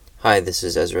Hi, this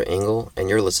is Ezra Engel, and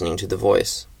you're listening to The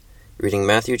Voice, reading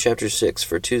Matthew chapter 6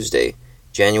 for Tuesday,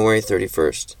 January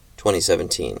 31st,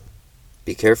 2017.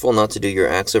 Be careful not to do your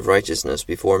acts of righteousness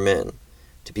before men,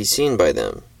 to be seen by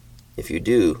them. If you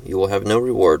do, you will have no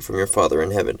reward from your Father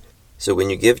in heaven. So when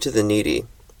you give to the needy,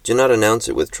 do not announce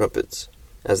it with trumpets,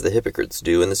 as the hypocrites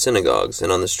do in the synagogues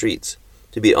and on the streets,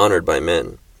 to be honored by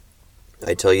men.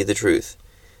 I tell you the truth,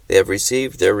 they have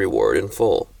received their reward in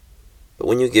full. But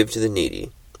when you give to the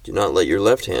needy, do not let your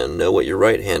left hand know what your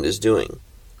right hand is doing,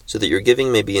 so that your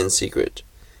giving may be in secret.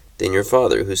 Then your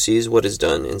Father, who sees what is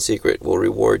done in secret, will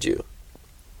reward you.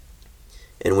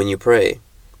 And when you pray,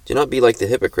 do not be like the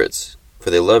hypocrites,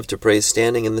 for they love to pray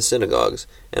standing in the synagogues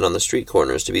and on the street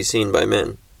corners to be seen by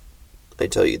men. I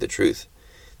tell you the truth,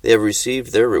 they have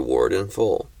received their reward in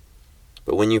full.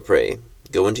 But when you pray,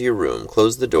 go into your room,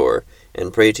 close the door,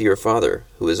 and pray to your Father,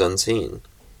 who is unseen.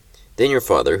 Then your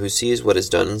Father, who sees what is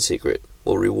done in secret,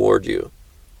 will reward you.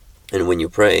 And when you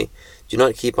pray, do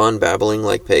not keep on babbling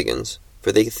like pagans,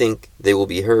 for they think they will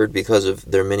be heard because of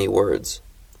their many words.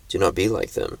 Do not be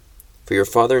like them, for your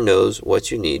Father knows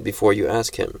what you need before you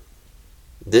ask Him.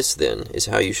 This, then, is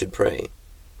how you should pray.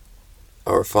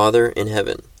 Our Father in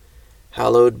heaven,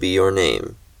 hallowed be your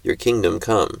name. Your kingdom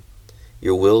come.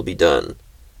 Your will be done,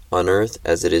 on earth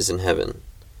as it is in heaven.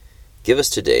 Give us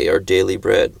today our daily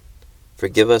bread.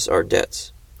 Forgive us our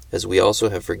debts, as we also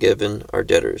have forgiven our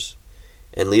debtors.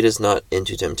 And lead us not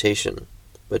into temptation,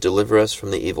 but deliver us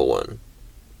from the evil one.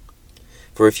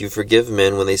 For if you forgive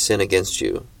men when they sin against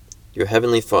you, your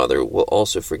heavenly Father will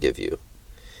also forgive you.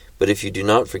 But if you do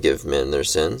not forgive men their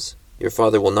sins, your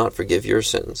Father will not forgive your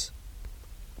sins.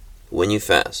 When you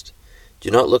fast,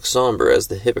 do not look somber as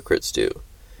the hypocrites do,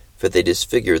 for they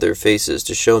disfigure their faces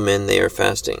to show men they are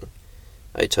fasting.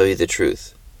 I tell you the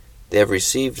truth, they have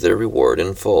received their reward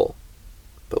in full.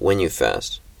 But when you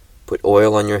fast, put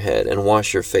oil on your head and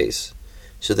wash your face,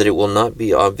 so that it will not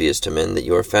be obvious to men that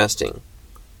you are fasting,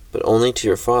 but only to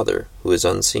your Father who is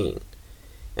unseen.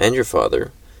 And your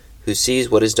Father, who sees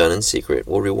what is done in secret,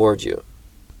 will reward you.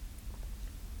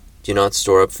 Do not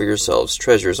store up for yourselves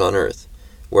treasures on earth,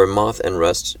 where moth and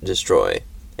rust destroy,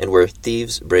 and where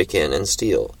thieves break in and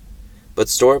steal. But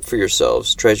store up for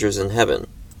yourselves treasures in heaven,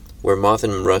 where moth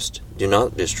and rust do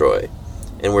not destroy,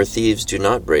 and where thieves do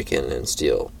not break in and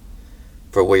steal.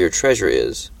 For where your treasure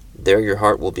is, there your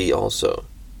heart will be also.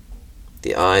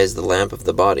 The eye is the lamp of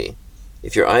the body.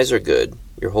 If your eyes are good,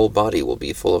 your whole body will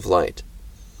be full of light.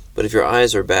 But if your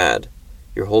eyes are bad,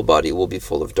 your whole body will be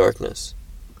full of darkness.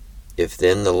 If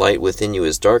then the light within you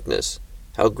is darkness,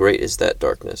 how great is that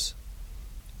darkness?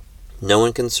 No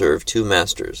one can serve two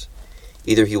masters.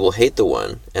 Either he will hate the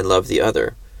one and love the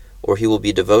other, or he will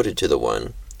be devoted to the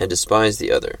one and despise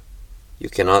the other. You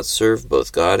cannot serve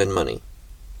both God and money.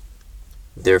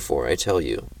 Therefore, I tell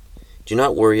you, do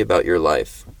not worry about your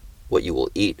life, what you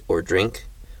will eat or drink,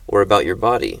 or about your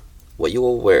body, what you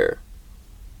will wear.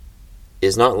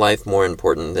 Is not life more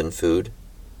important than food,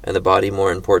 and the body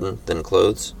more important than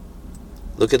clothes?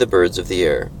 Look at the birds of the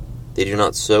air. They do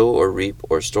not sow or reap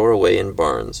or store away in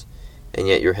barns, and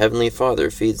yet your heavenly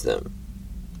Father feeds them.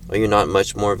 Are you not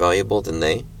much more valuable than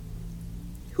they?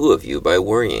 Who of you, by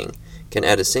worrying, can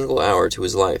add a single hour to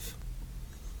his life?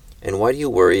 And why do you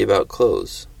worry about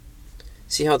clothes?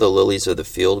 See how the lilies of the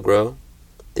field grow?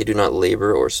 They do not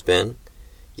labor or spin.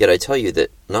 Yet I tell you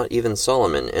that not even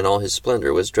Solomon in all his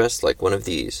splendor was dressed like one of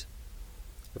these.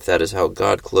 If that is how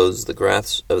God clothes the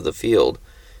grass of the field,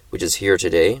 which is here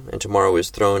today, and tomorrow is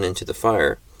thrown into the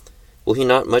fire, will he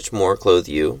not much more clothe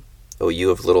you, O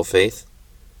you of little faith?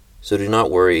 So do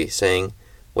not worry, saying,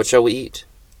 What shall we eat?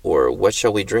 Or what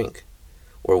shall we drink?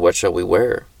 Or what shall we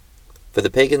wear? For the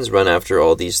pagans run after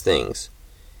all these things,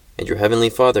 and your heavenly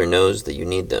Father knows that you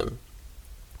need them.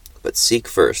 But seek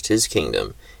first his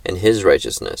kingdom and his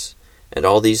righteousness, and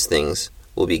all these things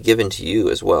will be given to you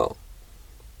as well.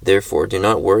 Therefore do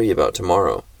not worry about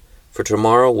tomorrow, for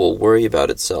tomorrow will worry about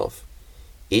itself.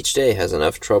 Each day has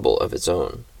enough trouble of its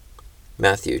own.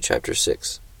 Matthew chapter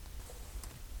 6.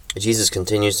 Jesus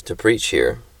continues to preach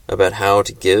here about how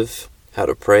to give, how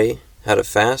to pray, how to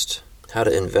fast, how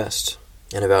to invest,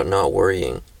 and about not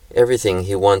worrying. Everything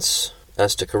he wants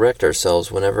us to correct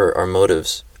ourselves whenever our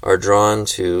motives are drawn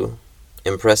to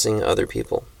impressing other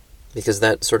people, because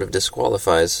that sort of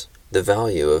disqualifies the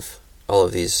value of all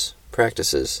of these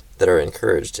practices that are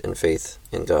encouraged in faith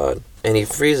in God. And he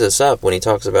frees us up when he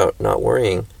talks about not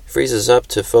worrying, frees us up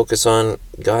to focus on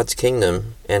God's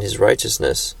kingdom and his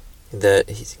righteousness,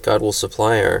 that God will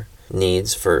supply our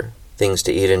needs for things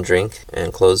to eat and drink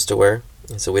and clothes to wear.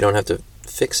 And so we don't have to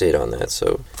fixate on that.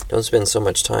 So don't spend so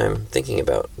much time thinking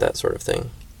about that sort of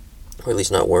thing. or at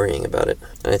least not worrying about it.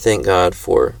 And I thank God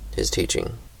for His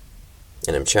teaching,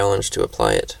 and am challenged to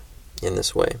apply it in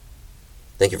this way.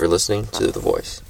 Thank you for listening to The Voice.